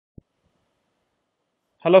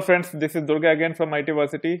Hello friends, this is Durga again from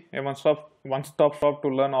ITversity, a one-stop shop to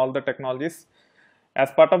learn all the technologies.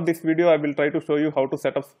 As part of this video, I will try to show you how to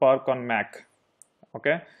set up Spark on Mac.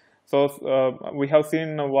 Okay, so we have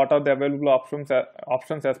seen what are the available options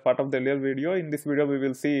as part of the earlier video. In this video, we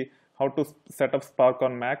will see how to set up Spark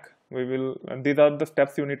on Mac. These are the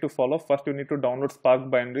steps you need to follow. First, you need to download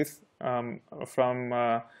Spark binaries from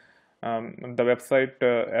the website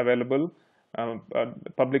available,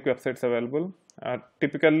 public websites available.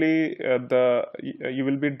 Typically, you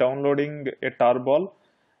will be downloading a tarball,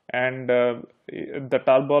 and the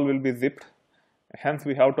tarball will be zipped. Hence,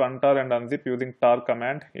 we have to untar and unzip using tar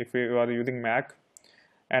command if you are using Mac.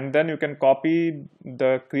 And then you can copy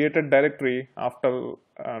the created directory after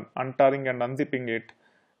untarring and unzipping it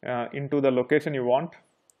into the location you want.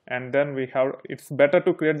 And then it's better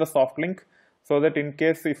to create the soft link so that in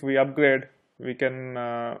case if we upgrade, we can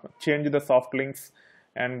change the soft links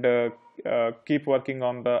and keep working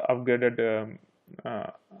on the upgraded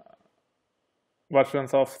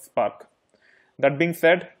versions of Spark. That being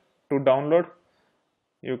said, to download,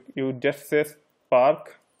 you just say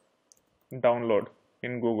Spark download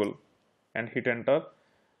in Google and hit enter,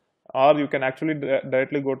 or you can actually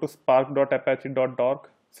directly go to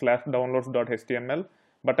spark.apache.org/downloads.html,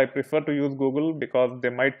 but I prefer to use Google because they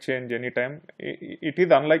might change anytime. It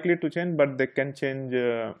is unlikely to change, but they can change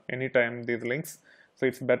anytime, these links. So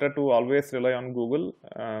it's better to always rely on Google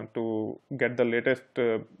to get the latest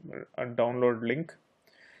download link.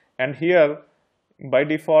 And here by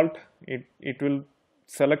default it will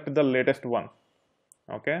select the latest one.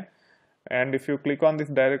 Okay, and if you click on this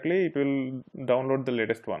directly, it will download the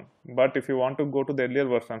latest one. But if you want to go to the earlier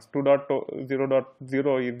versions,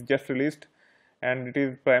 2.0.0 is just released and it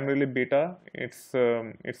is primarily beta. It's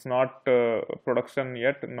not production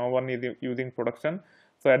yet. No one is using production.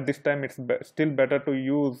 So at this time, it's still better to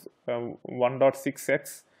use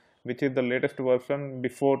 1.6x, which is the latest version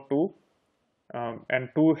before 2. And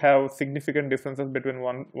 2 have significant differences between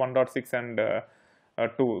 1.6 and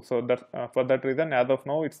 2. So that for that reason, as of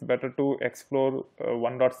now, it's better to explore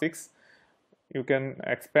 1.6. You can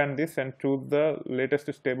expand this and choose the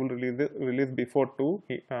latest stable release before 2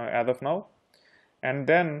 as of now. And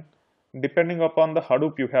then depending upon the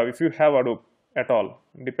Hadoop you have, if you have Hadoop at all,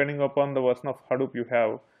 depending upon the version of Hadoop you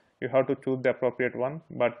have to choose the appropriate one.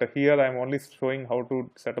 But here I'm only showing how to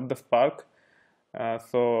set up the Spark.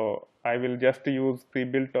 So I will just use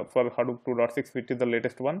pre-built for Hadoop 2.6, which is the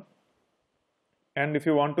latest one. And if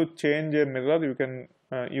you want to change a mirror, you can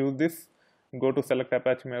use this. Go to select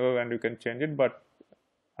Apache mirror and you can change it, but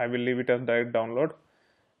I will leave it as direct download.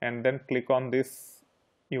 And then click on this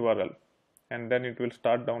URL, and then it will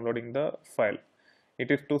start downloading the file. It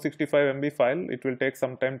is 265 MB file. It will take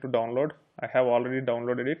some time to download. I have already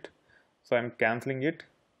downloaded it, so I'm canceling it.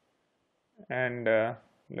 And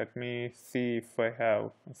let me see if I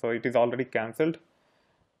have. So it is already cancelled.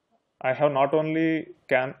 I have not only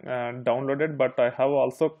downloaded, but I have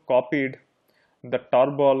also copied the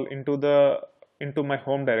tarball into my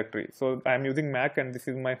home directory. So I am using Mac, and this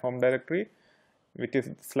is my home directory, which is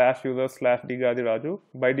 /user/dgadiraju.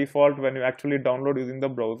 By default, when you actually download using the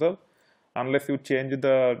browser, unless you change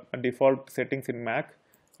the default settings in Mac,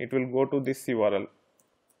 it will go to this URL.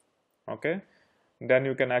 Okay, then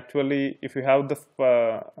you can actually, if you have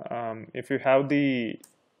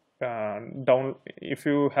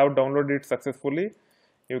downloaded it successfully,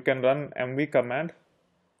 you can run mv command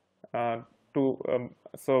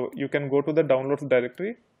so you can go to the downloads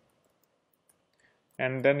directory,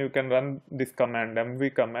 and then you can run this command,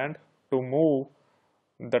 mv command, to move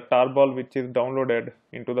the tarball which is downloaded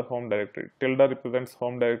into the home directory. Tilde represents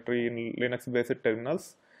home directory in Linux based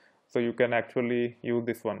terminals, so you can actually use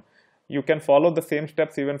this one. You can follow the same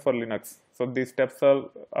steps even for Linux. So these steps are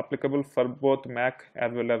applicable for both Mac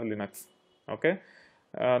as well as Linux. Okay.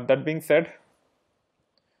 That being said,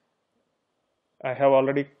 I have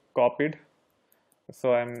already copied.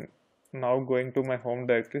 So I'm now going to my home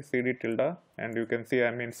directory cd tilde, and you can see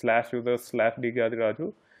I'm in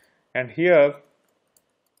 /user/dgadiraju. And here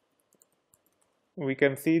we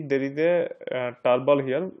can see there is a tarball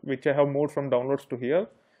here, which I have moved from downloads to here.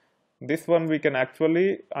 This one we can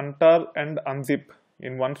actually untar and unzip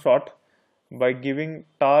in one shot by giving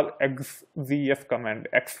tar xzf command.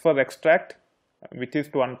 X for extract, which is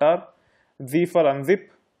to untar, z for unzip,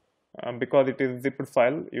 because it is zipped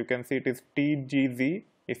file. You can see it is tgz.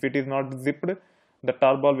 If it is not zipped, the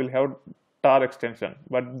tarball will have tar extension,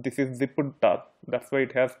 but this is zipped tar. That's why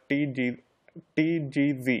it has tgz.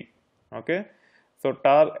 Okay. So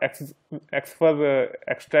tar x for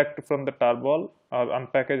extract from the tarball or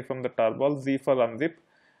unpackage from the tarball, z for unzip,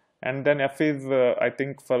 and then F is I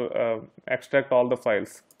think for extract all the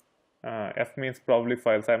files. F means probably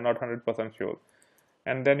files, I'm not 100% sure.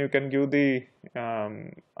 And then you can give the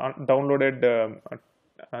downloaded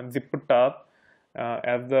zip tar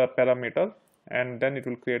as the parameter, and then it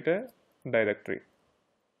will create a directory.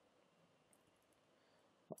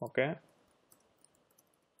 Okay,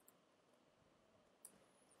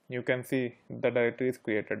 you can see the directory is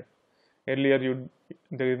created. Earlier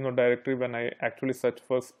there is no directory when I actually search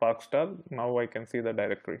for Sparkstar. Now I can see the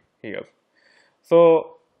directory here.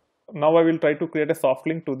 So now I will try to create a soft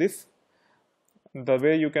link to this. The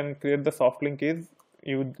way you can create the soft link is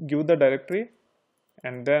you give the directory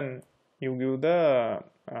and then you give the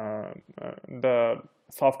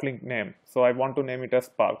soft link name. So I want to name it as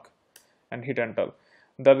Spark and hit enter.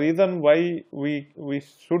 The reason why we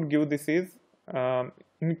should give this is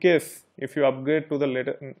in case if you upgrade to the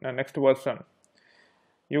next version,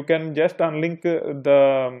 you can just unlink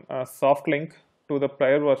the soft link to the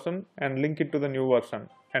prior version and link it to the new version,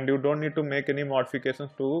 and you don't need to make any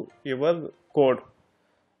modifications to your code.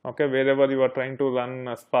 Okay, wherever you are trying to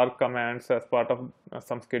run Spark commands as part of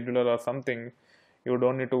some scheduler or something, you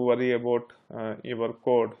don't need to worry about your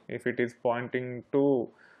code if it is pointing to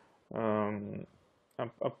the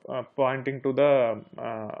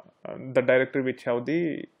directory which have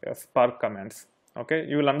the Spark commands. Okay,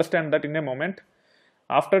 you will understand that in a moment.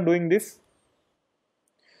 After doing this,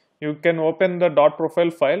 you can open the .profile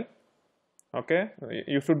file. Okay,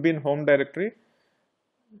 you should be in home directory.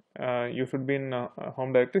 So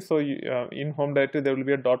in home directory there will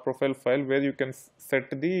be a .profile file where you can set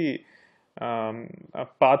the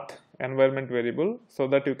path environment variable so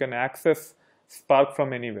that you can access Spark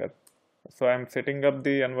from anywhere. So I am setting up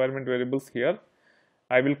the environment variables here.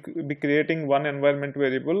 I will be creating one environment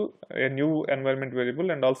variable, a new environment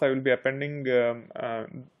variable, and also I will be appending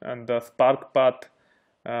the Spark path,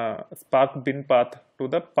 Spark bin path to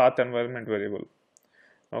the path environment variable.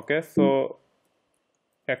 Okay, so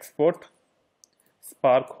export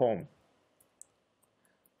Spark home.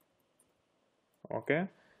 Okay,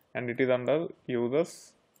 and it is under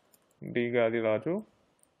users D Gadiraju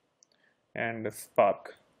and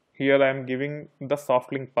Spark. Here I am giving the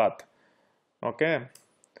soft link path. Okay,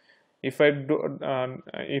 if I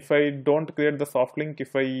don't create the soft link,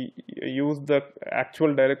 if I use the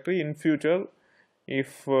actual directory in future,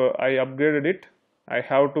 if I upgraded it, I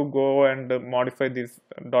have to go and modify this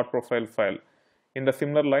 .profile file. In the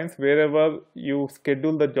similar lines, wherever you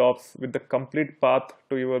schedule the jobs with the complete path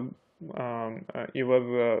to your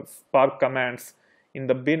Spark commands in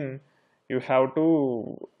the bin, you have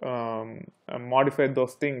to modify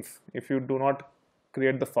those things if you do not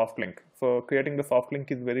create the soft link. So creating the soft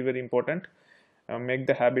link is very, very important. Make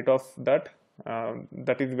the habit of that.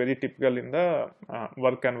 That is very typical in the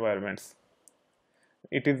work environments.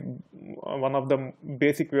 It is one of the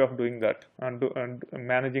basic way of doing that and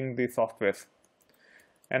managing the softwares.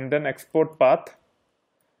 And then export path.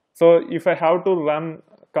 So if I have to run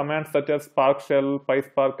commands such as Spark shell,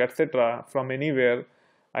 PySpark, etc. from anywhere,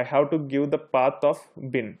 I have to give the path of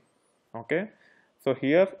bin. Okay, so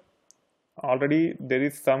here already there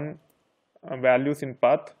is some values in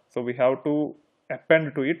path, so we have to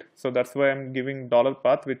append to it. So that's why I'm giving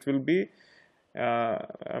 $path, which will be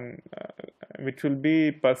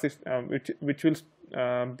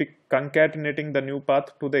be concatenating the new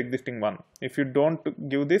path to the existing one. If you don't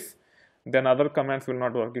give this, then other commands will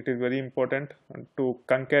not work. It is very important to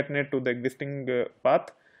concatenate to the existing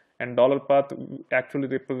path, and $path actually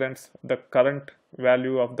represents the current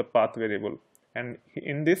value of the path variable. And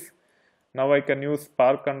in this, now I can use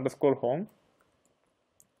Spark underscore home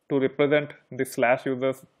to represent the /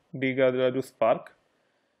 users dgadiraju Spark.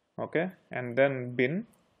 Okay, and then bin.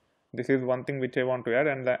 This is one thing which I want to add,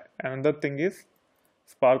 and another thing is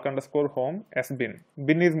Spark underscore home sbin.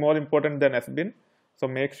 Bin is more important than sbin, so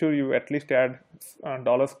make sure you at least add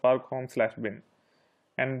 $Spark home /bin,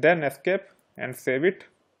 and then escape and save it.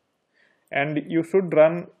 And you should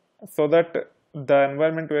run so that the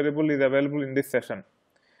environment variable is available in this session.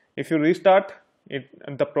 If you restart it,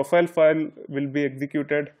 the profile file will be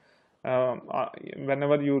executed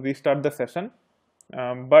whenever you restart the session.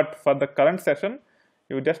 But for the current session,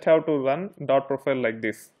 you just have to run .profile like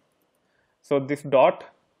this. So this dot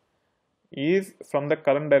is from the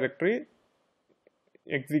current directory,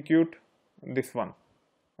 execute this one.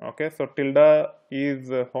 Okay, so tilde is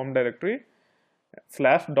home directory,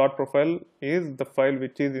 /.profile is the file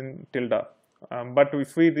which is in tilde. But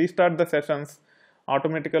if we restart the sessions,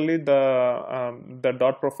 automatically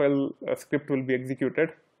the .profile script will be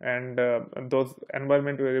executed, and those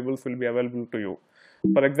environment variables will be available to you.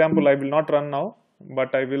 For example, I will not run now,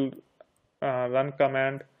 but I will run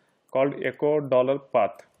command called echo dollar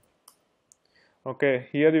path. Okay,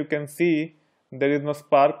 here you can see there is no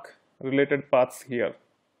Spark related paths here.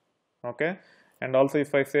 Okay, and also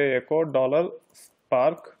if I say echo dollar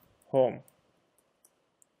Spark home,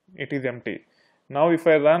 it is empty. Now if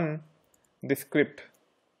I run the script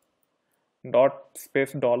dot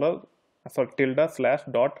space dollar, so tilde slash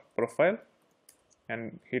dot profile,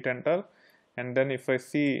 and hit enter, and then if I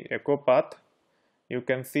see echo path, you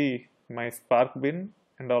can see my Spark bin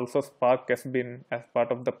and also Spark S bin as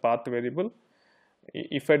part of the path variable.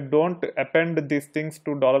 If I don't append these things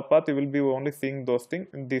to dollar path, you will be only seeing those things,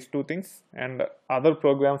 these two things, and other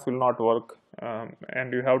programs will not work,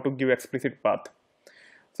 and you have to give explicit path.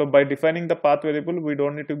 So by defining the path variable, we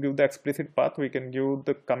don't need to give the explicit path. We can give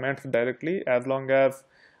the comments directly as long as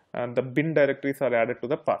the bin directories are added to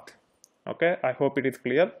the path. Okay, I hope it is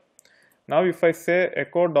clear. Now if I say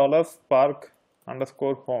echo dollar Spark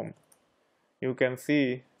underscore home, you can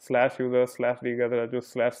see slash user slash dgatheraju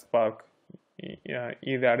slash Spark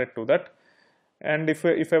is added to that. And if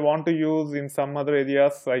I want to use in some other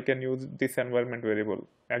areas, I can use this environment variable.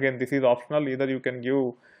 Again, this is optional. Either you can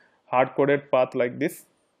give hard-coded path like this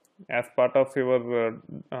as part of your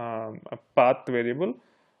path variable,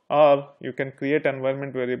 or you can create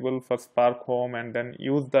environment variable for Spark home and then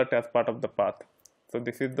use that as part of the path. So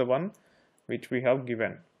this is the one which we have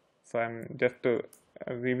given. So I'm just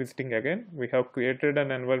revisiting again. We have created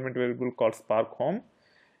an environment variable called Spark home,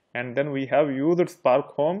 and then we have used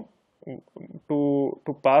Spark home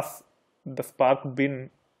to pass the Spark bin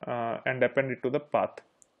and append it to the path.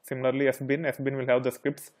 Similarly, SBin will have the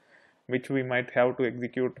scripts which we might have to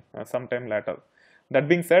execute sometime later. That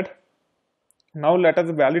being said, now let us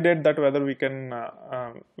validate that whether we can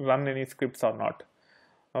run any scripts or not.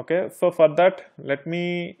 Okay, so for that, let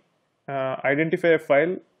me identify a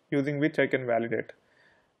file using which I can validate.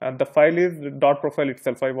 The file is .profile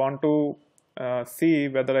itself. I want to see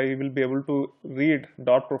whether I will be able to read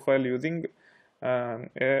 .profile using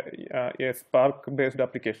a Spark based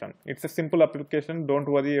application. It's a simple application. Don't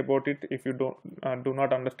worry about it if you do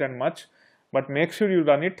not understand much, but make sure you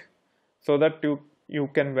run it so that you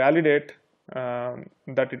can validate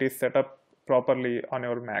that it is set up properly on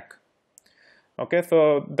your Mac. Okay,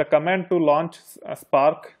 so the command to launch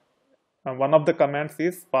Spark, one of the commands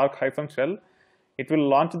is spark-shell. It will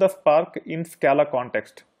launch the Spark in Scala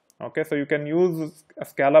context. Okay, so you can use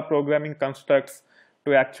Scala programming constructs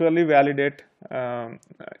to actually validate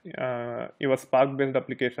your Spark based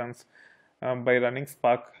applications by running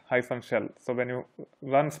spark-shell. So when you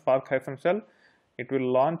run spark-shell, it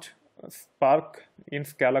will launch Spark in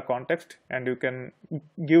Scala context, and you can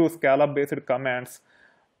give Scala based commands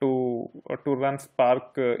to run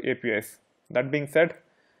Spark APIs. That being said,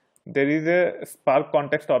 there is a Spark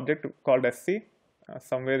context object called SC.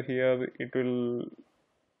 Somewhere here it will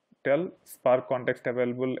tell Spark context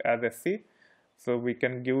available as SC. So we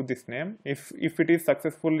can give this name. If it is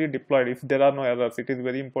successfully deployed, if there are no errors, it is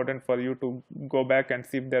very important for you to go back and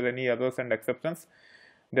see if there are any errors and exceptions.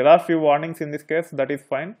 There are few warnings in this case, that is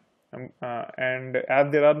fine. And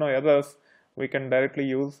as there are no errors, we can directly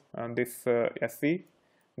use this SC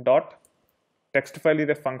dot text file is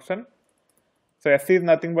a function. So SC is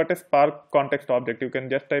nothing but a Spark context object. You can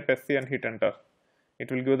just type SC and hit enter.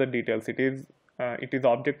 It will give the details. It is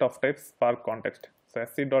object of type Spark context. So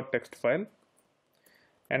SC dot text file.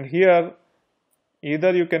 And here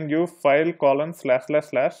either you can give file : /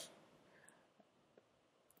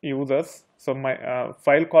 users. So my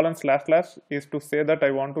file : / is to say that I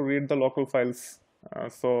want to read the local files.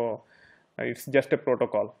 So it's just a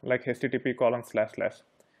protocol like HTTP : /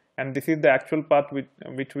 and this is the actual path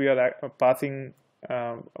which we are passing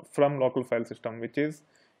from local file system, which is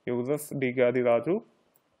users dgatheraju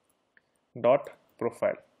dot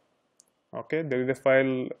profile. Okay, there is a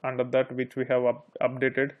file under that which we have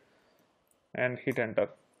updated, and hit enter.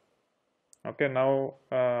 Okay, now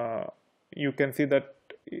you can see that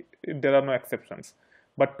there are no exceptions,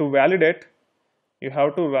 but to validate you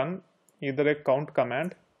have to run either a count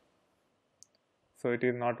command. So it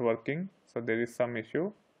is not working, so there is some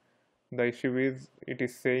issue. The issue is it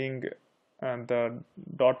is saying the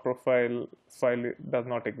dot profile file does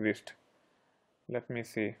not exist. Let me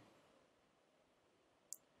see.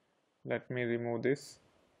 Let me remove this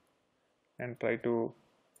and try to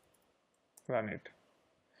run it.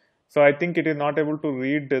 So I think it is not able to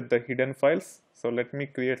read the hidden files. So let me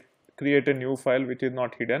create a new file which is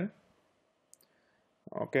not hidden.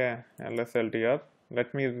 Okay, lsltr.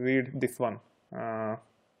 Let me read this one.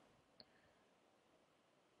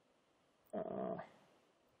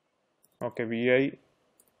 Okay, vi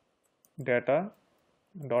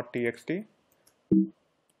data.txt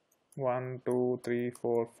 1 2 3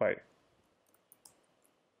 4 5.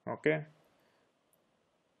 Okay,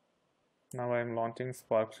 now I am launching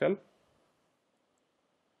Spark shell.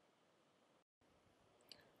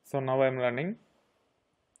 So now I am running.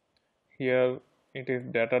 Here it is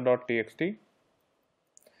data.txt.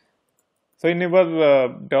 So in your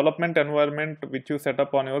development environment which you set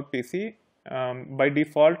up on your PC, by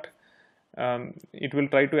default it will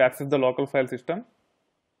try to access the local file system.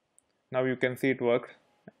 Now you can see it worked.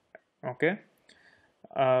 Okay,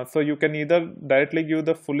 so you can either directly give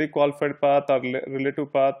the fully qualified path or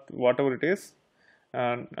relative path, whatever it is,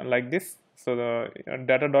 like this. So the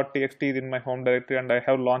data.txt is in my home directory and I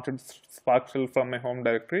have launched Spark shell from my home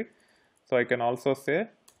directory. So I can also say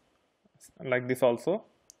like this also,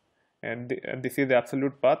 and this is the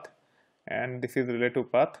absolute path and this is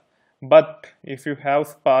relative path. But if you have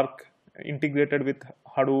Spark integrated with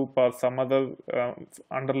Hadoop or some other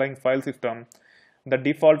underlying file system, the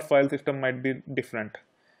default file system might be different.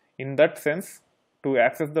 In that sense, to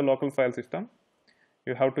access the local file system,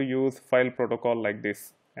 you have to use file protocol like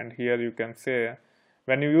this. And here you can say,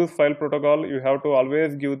 when you use file protocol, you have to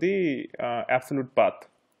always give the absolute path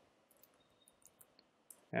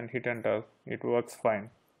and hit enter. It works fine.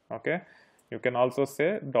 Okay, you can also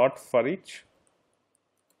say dot for each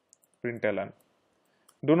println.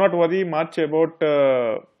 Do not worry much about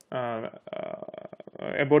the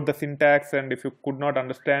syntax, and if you could not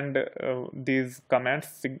understand these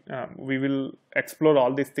commands, we will explore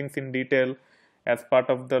all these things in detail as part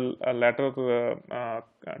of the later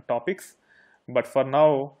topics. But for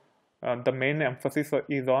now, the main emphasis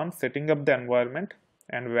is on setting up the environment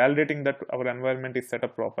and validating that our environment is set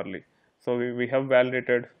up properly. So we have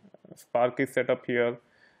validated, Spark is set up here,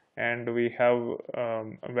 and we have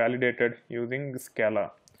validated using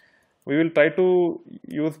Scala. We will try to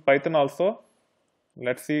use Python also.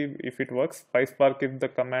 Let's see if it works. PySpark is the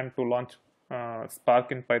command to launch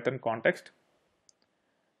Spark in Python context.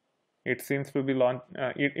 It seems to be launched.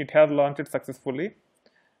 It has launched it successfully.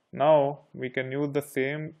 Now we can use the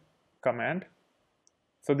same command.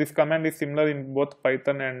 So this command is similar in both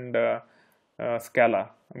Python and Scala,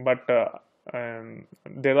 but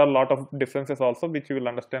there are a lot of differences also, which you will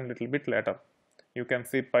understand a little bit later. You can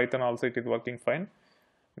see Python also, it is working fine.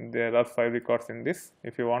 There are 5 records in this.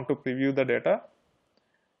 If you want to preview the data,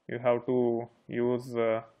 you have to use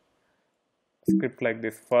a script like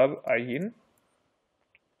this: for I in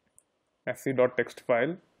sc.text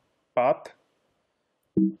file path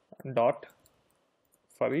dot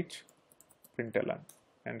for each println,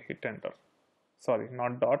 and hit enter. Sorry,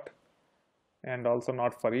 not dot, and also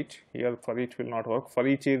not for each. Here for each will not work. For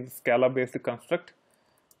each is Scala based construct.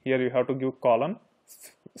 Here you have to give colon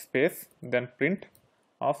space then print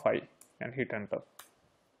of I and hit enter.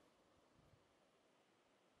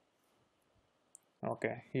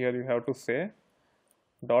 Okay, here you have to say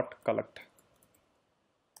dot collect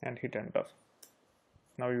and hit enter.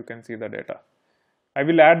 Now you can see the data. I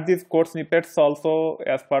will add these code snippets also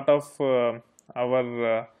as part of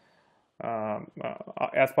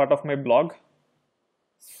as part of my blog.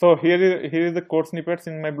 So here is the code snippets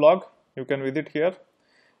in my blog. You can visit here.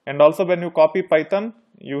 And also when you copy Python,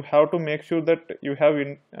 you have to make sure that you have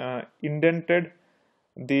indented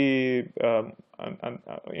the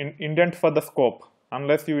indent for the scope.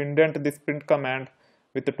 Unless you indent this print command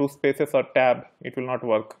with the 2 spaces or tab, it will not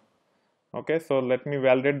work. Okay, so let me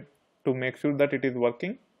validate to make sure that it is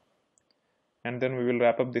working, and then we will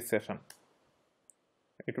wrap up this session.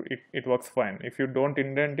 It works fine. If you don't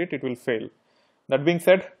indent it, it will fail. That being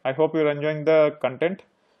said, I hope you're enjoying the content.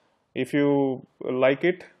 If you like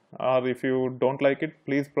it or if you don't like it,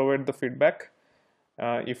 please provide the feedback.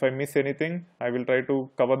 If I miss anything, I will try to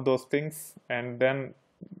cover those things, and then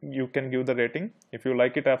you can give the rating. If you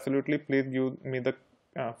like it, absolutely, please give me the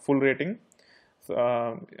full rating. So,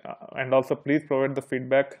 and also please provide the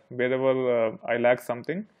feedback wherever I lack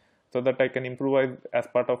something, so that I can improvise as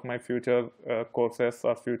part of my future courses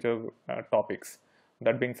or future topics.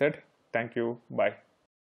 That being said, thank you. Bye.